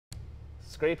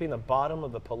scraping the bottom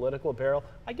of the political barrel?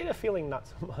 I get a feeling not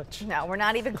so much. No, we're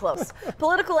not even close.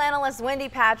 Political analyst Wendy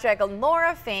Patrick and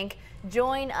Laura Fink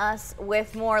join us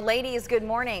with more. Ladies, good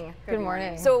morning. Good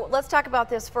morning. So let's talk about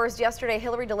this first. Yesterday,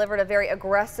 Hillary delivered a very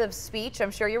aggressive speech.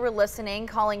 I'm sure you were listening,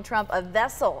 calling Trump a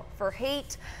vessel for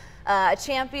hate, a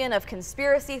champion of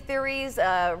conspiracy theories,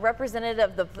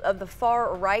 representative of the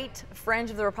far right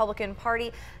fringe of the Republican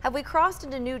Party. Have we crossed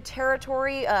into new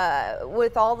territory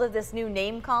with all of this new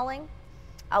name calling?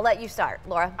 I'll let you start,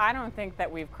 Laura. I don't think that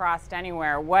we've crossed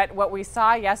anywhere. What we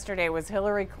saw yesterday was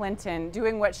Hillary Clinton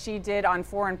doing what she did on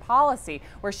foreign policy,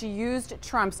 where she used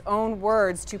Trump's own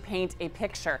words to paint a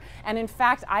picture. And in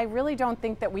fact, I really don't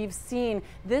think that we've seen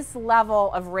this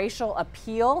level of racial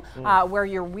appeal where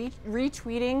you're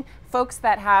retweeting folks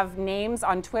that have names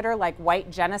on Twitter like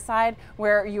white genocide,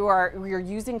 where you're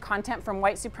using content from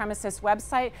white supremacist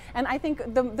website. And I think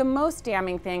the most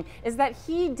damning thing is that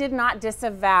he did not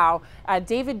disavow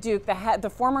David Duke, the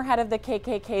former head of the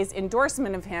KKK's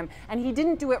endorsement of him, and he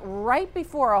didn't do it right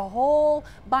before a whole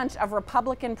bunch of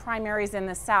Republican primaries in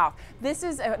the South. This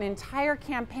is an entire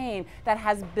campaign that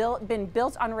has been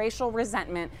built on racial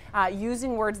resentment,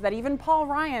 using words that even Paul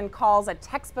Ryan calls a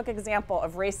textbook example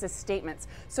of racist statements.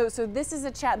 So this is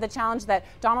the challenge that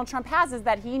Donald Trump has, is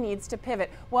that he needs to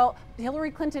pivot. Well, Hillary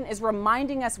Clinton is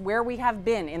reminding us where we have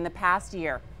been in the past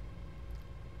year.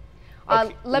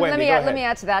 Okay. Let me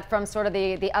add to that from sort of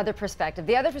the other perspective.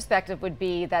 The other perspective would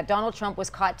be that Donald Trump was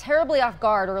caught terribly off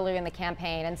guard earlier in the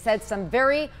campaign and said some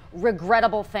very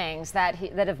regrettable things that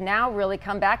have now really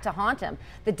come back to haunt him.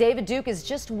 The David Duke is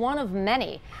just one of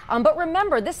many. But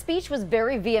remember, this speech was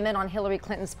very vehement on Hillary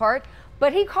Clinton's part,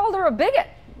 but he called her a bigot.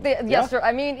 Yesterday,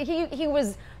 I mean, he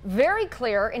was very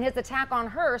clear in his attack on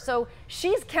her, so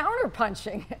she's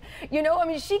counterpunching. You know, I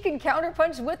mean, she can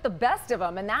counterpunch with the best of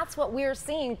them, and that's what we're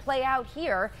seeing play out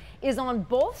here, is on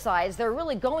both sides. They're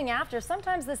really going after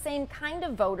sometimes the same kind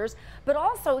of voters, but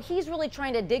also he's really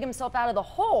trying to dig himself out of the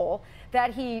hole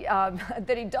that he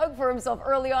dug for himself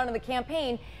early on in the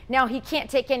campaign. Now, he can't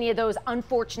take any of those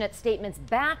unfortunate statements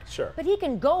back, but he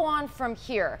can go on from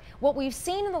here. What we've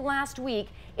seen in the last week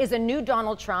is a new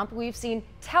Donald Trump. We've seen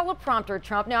teleprompter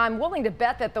Trump. Now, I'm willing to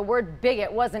bet that the word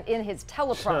bigot wasn't in his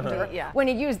teleprompter when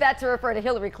he used that to refer to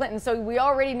Hillary Clinton. So we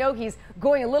already know he's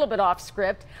going a little bit off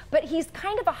script, but he's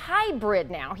kind of a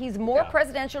hybrid now. He's more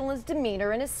presidential in his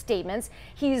demeanor and his statements.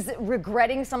 He's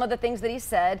regretting some of the things that he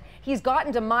said. He's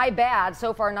gotten to my bad,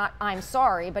 so far not I'm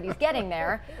sorry, but he's getting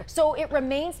there. So it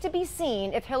remains to be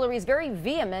seen if Hillary's very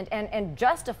vehement and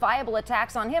justifiable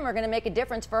attacks on him are going to make a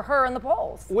difference for her in the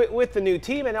polls. With the new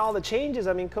team and all the changes,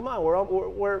 I mean, come on,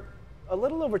 we're a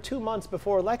little over 2 months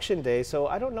before Election Day, so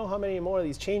I don't know how many more of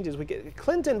these changes we get.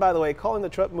 Clinton, by the way, calling the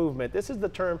Trump movement, this is the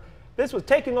term, this was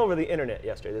taking over the internet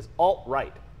yesterday, this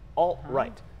alt-right,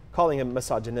 calling him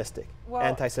misogynistic,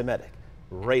 anti-Semitic,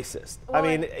 racist. I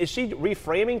mean, is she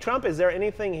reframing Trump? Is there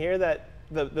anything here that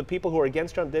the people who are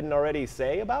against Trump didn't already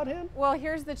say about him? Well,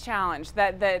 here's the challenge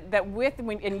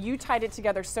and you tied it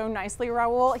together so nicely,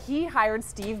 Raul. He hired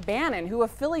Steve Bannon, who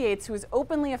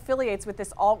openly affiliates with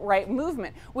this alt-right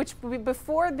movement, which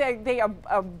before they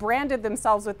branded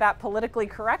themselves with that politically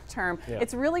correct term,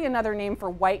 it's really another name for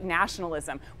white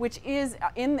nationalism, which is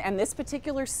and this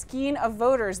particular skein of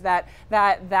voters that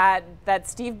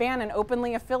Steve Bannon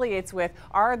openly affiliates with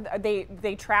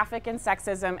they traffic in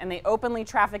sexism, and they openly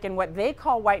traffic in what they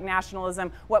call white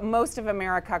nationalism, what most of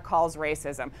America calls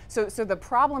racism. So the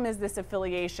problem is this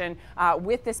affiliation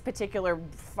with this particular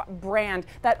brand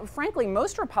that, frankly,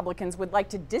 most Republicans would like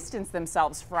to distance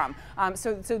themselves from.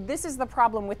 So this is the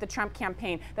problem with the Trump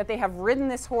campaign, that they have ridden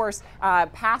this horse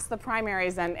past the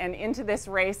primaries and into this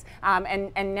race,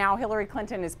 and now Hillary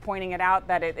Clinton is pointing it out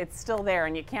that it's still there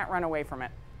and you can't run away from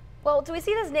it. Well, do we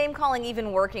see this name calling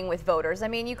even working with voters? I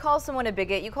mean, you call someone a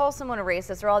bigot, you call someone a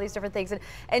racist, or all these different things,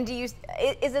 and is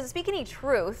it speak any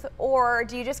truth, or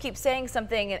do you just keep saying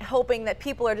something and hoping that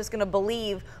people are just going to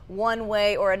believe one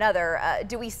way or another?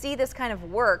 Do we see this kind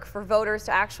of work for voters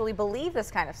to actually believe this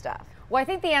kind of stuff? Well, I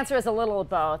think the answer is a little of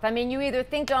both. I mean, you either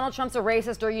think Donald Trump's a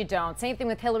racist or you don't. Same thing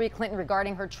with Hillary Clinton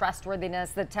regarding her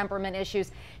trustworthiness, the temperament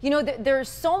issues. You know, there's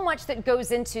so much that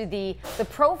goes into the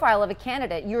profile of a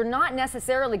candidate. You're not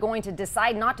necessarily going to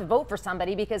decide not to vote for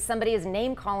somebody because somebody is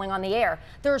name calling on the air.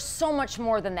 There's so much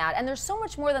more than that. And there's so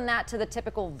much more than that to the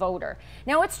typical voter.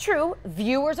 Now, it's true,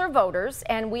 viewers are voters,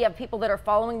 and we have people that are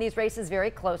following these races very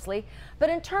closely. But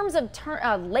in terms of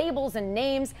labels and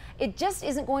names, it just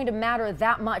isn't going to matter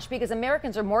that much, because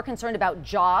Americans are more concerned about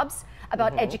jobs,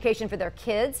 about education for their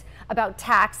kids, about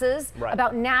taxes,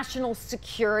 about national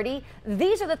security.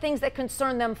 These are the things that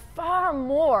concern them far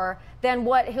more than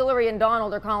what Hillary and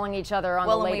Donald are calling each other on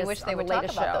the latest show. Well, we wish they would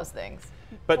talk about those things.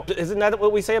 But isn't that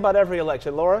what we say about every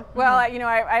election, Laura? Well, you know,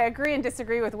 I agree and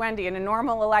disagree with Wendy. In a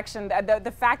normal election,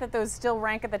 the fact that those still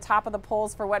rank at the top of the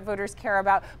polls for what voters care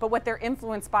about, but what they're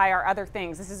influenced by are other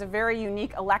things. This is a very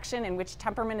unique election in which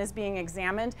temperament is being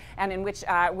examined, and in which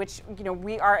you know,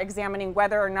 we are examining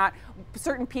whether or not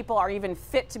certain people are even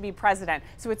fit to be president.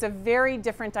 So it's a very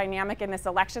different dynamic in this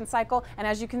election cycle. And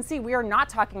as you can see, we are not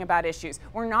talking about issues.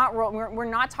 We're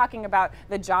not talking about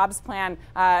the jobs plan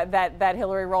that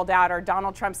Hillary rolled out, or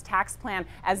Donald Trump's tax plan,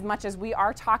 as much as we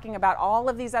are talking about all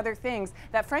of these other things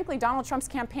that, frankly, Donald Trump's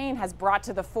campaign has brought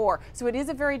to the fore. So it is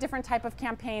a very different type of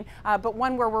campaign, but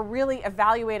one where we're really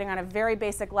evaluating on a very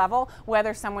basic level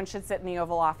whether someone should sit in the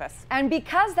Oval Office. And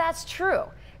because that's true,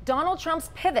 Donald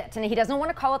Trump's pivot, and he doesn't want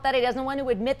to call it that, he doesn't want to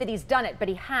admit that he's done it, but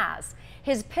he has.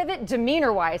 His pivot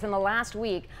demeanor-wise in the last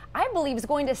week, I believe, is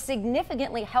going to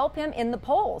significantly help him in the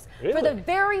polls. Really? For the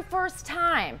very first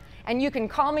time. And you can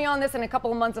call me on this in a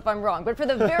couple of months if I'm wrong, but for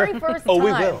the very first time.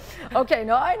 We will. Okay,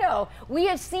 no, I know. We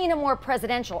have seen a more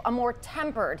presidential, a more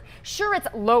tempered. Sure, it's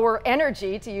lower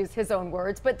energy, to use his own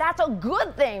words, but that's a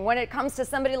good thing when it comes to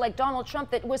somebody like Donald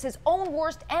Trump that was his own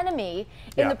worst enemy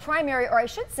in the primary, or I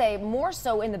should say more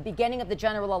so in the beginning of the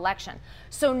general election.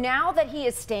 So now that he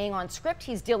is staying on script,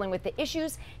 he's dealing with the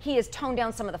issues, he has toned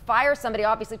down some of the fire. Somebody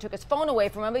obviously took his phone away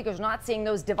from him because we're not seeing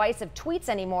those divisive tweets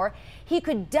anymore. He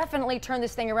could definitely turn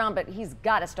this thing around, but he's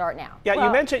got to start now. Yeah,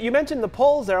 well, you mentioned the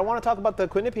polls there. I want to talk about the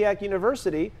Quinnipiac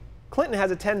University. Clinton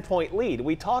has a 10-point lead.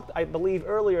 We talked, I believe,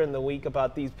 earlier in the week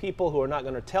about these people who are not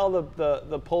going to tell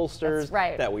the pollsters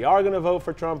that we are going to vote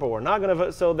for Trump or we're not going to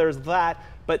vote. So there's that.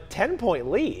 But 10-point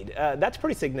lead, that's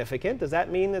pretty significant. Does that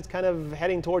mean it's kind of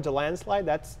heading towards a landslide?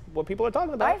 That's what people are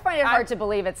talking about. I find it hard to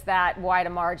believe it's that wide a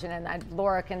margin, and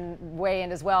Laura can weigh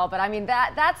in as well. But I mean,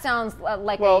 that sounds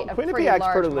like a pretty large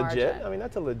margin. Legit. I mean,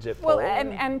 that's a legit poll. Well,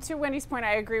 and to Wendy's point,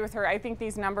 I agree with her. I think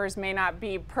these numbers may not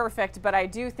be perfect, but I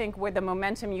do think with the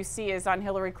momentum you see is on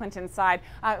Hillary Clinton's side.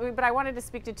 But I wanted to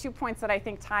speak to 2 points that I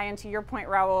think tie into your point,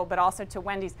 Raul, but also to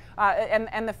Wendy's.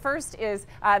 And the first is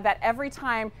that every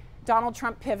time Donald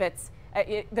Trump pivots,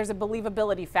 there's a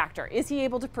believability factor. Is he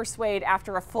able to persuade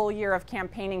after a full year of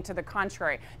campaigning to the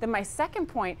contrary? Then my second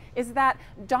point is that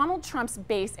Donald Trump's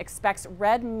base expects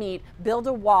red meat, build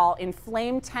a wall,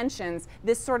 inflame tensions,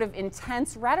 this sort of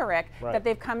intense rhetoric that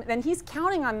they've come, then he's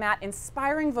counting on that,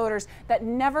 inspiring voters that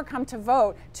never come to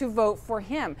vote for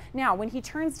him. Now, when he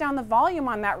turns down the volume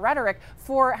on that rhetoric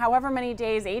for however many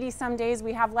days, 80 some days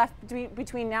we have left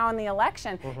between now and the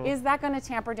election, is that going to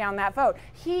tamper down that vote?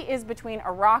 He is between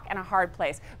a rock and a hard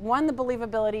place. One, the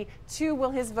believability. Two,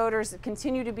 will his voters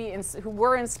continue to be, who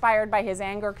were inspired by his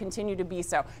anger, continue to be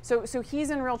so? So he's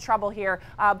in real trouble here,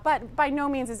 but by no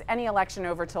means is any election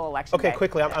over till election day. Okay,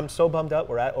 quickly, I'm so bummed out.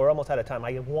 We're almost out of time.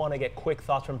 I want to get quick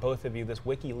thoughts from both of you. This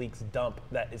WikiLeaks dump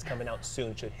that is coming out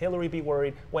soon. Should Hillary be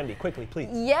worried? Wendy, quickly, please.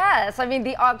 Yes, I mean,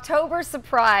 the October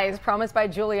surprise promised by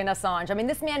Julian Assange. I mean,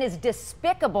 this man is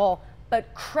despicable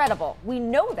but credible. We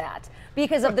know that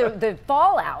because of the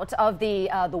fallout of the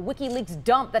WikiLeaks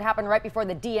dump that happened right before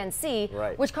the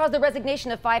DNC, which caused the resignation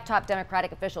of 5 top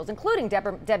Democratic officials, including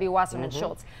Debbie Wasserman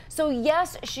Schultz. So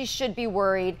yes, she should be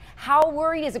worried. How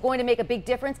worried? Is it going to make a big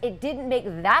difference? It didn't make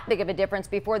that big of a difference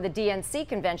before the DNC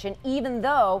convention, even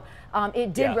though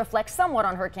it did reflect somewhat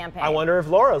on her campaign. I wonder if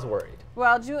Laura's worried.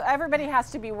 Well, everybody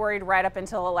has to be worried right up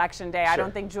until Election Day. I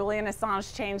don't think Julian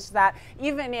Assange changed that.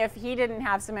 Even if he didn't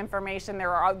have some information,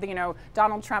 there are,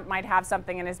 Donald Trump might have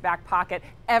something in his back pocket.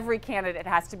 Every candidate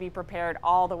has to be prepared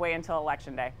all the way until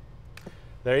Election Day.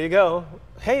 There you go.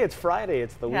 Hey, it's Friday.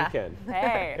 It's the weekend.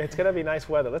 Hey. It's going to be nice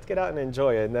weather. Let's get out and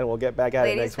enjoy it, and then we'll get back at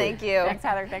it next week. Thank you. Thanks,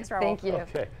 Heather. Thanks, Raul. Thank you.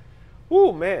 Okay.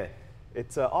 Ooh, man.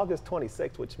 It's August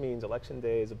 26th, which means Election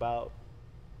Day is about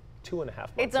 2.5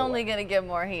 months It's only going to get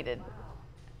more heated.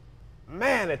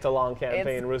 Man, it's a long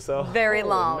campaign, Russo. Very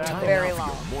long, very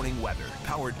long. Morning weather,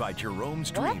 powered by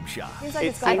Jerome's Dream Shop. I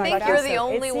think you're the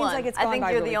only one. I think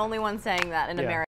you're the only one saying that in America.